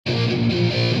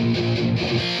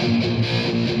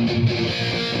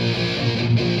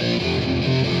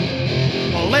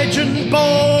Legend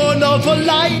born of a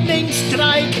lightning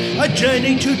strike, a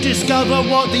journey to discover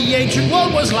what the ancient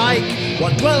world was like.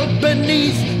 What dwelt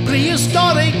beneath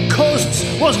prehistoric coasts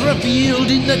was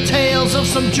revealed in the tales of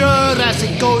some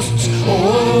Jurassic ghosts.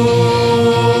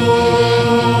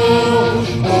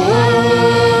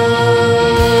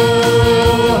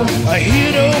 A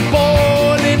hero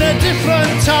born in a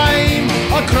different time.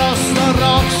 Across the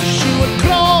rocks she would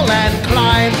crawl and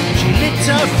climb. She lit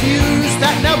a fuse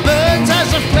that now burns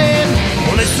as a flame.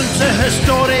 Oh, listen to her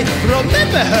story,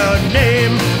 remember her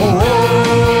name.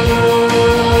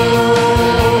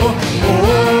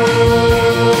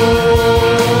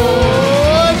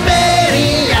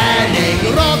 Mary Anning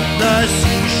rocked the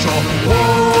seashore.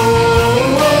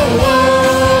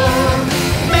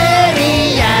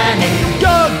 Mary Anning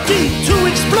dug deep to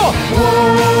explore.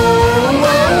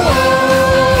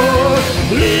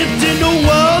 Lived in a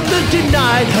world that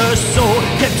denied her soul,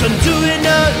 kept on doing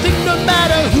her thing no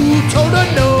matter who told her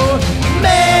no.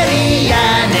 Mary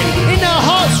Anning in our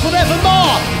hearts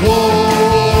forevermore. Whoa,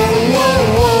 whoa,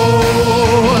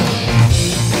 whoa.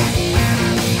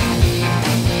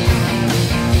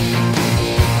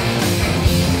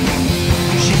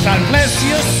 She found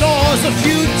plesiosaurs, a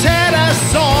few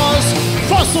pterosaurs,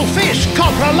 fossil fish,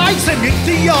 coprolites and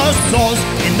ichthyosaurs.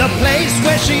 In the place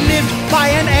where she lived by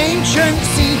an ancient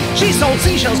sea, she sold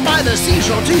seashells by the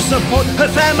seashore to support her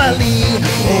family.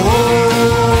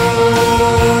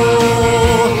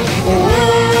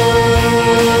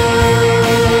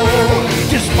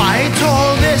 Despite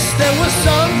all this, there was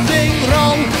something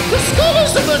wrong. The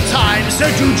scholars of the time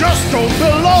said you just don't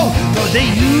belong. Though they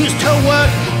used her work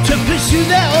to pursue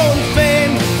their own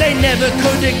fame, they never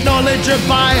could acknowledge her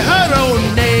by her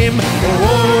own name.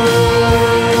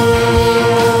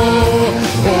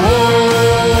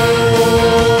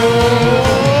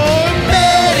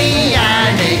 Mary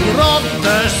Anning rocked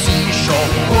the seashore.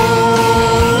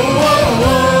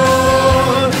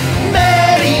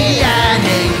 Mary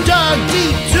Anning dug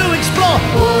deep to explore.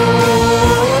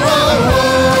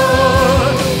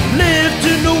 Lived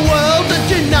in a world that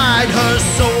denied her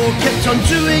soul, kept on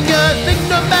doing her thing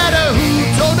no matter who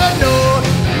told her no.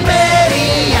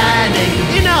 Mary Anning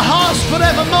in our hearts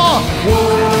forevermore.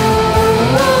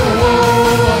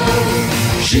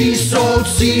 She sold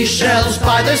seashells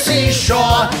by the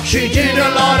seashore. She did a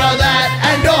lot of that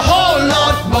and a whole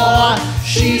lot more.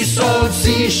 She sold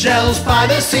seashells by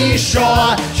the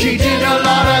seashore. She did a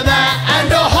lot of that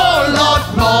and a whole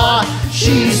lot more.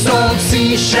 She sold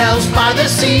seashells by the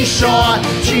seashore.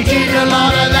 She did a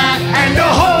lot of that and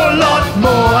a whole lot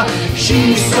more.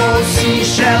 She sold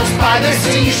seashells by the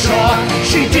seashore.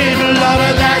 She did a lot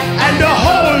of that and a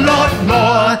whole lot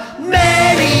more.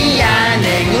 Mary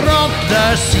Anning rocked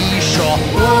the seashore.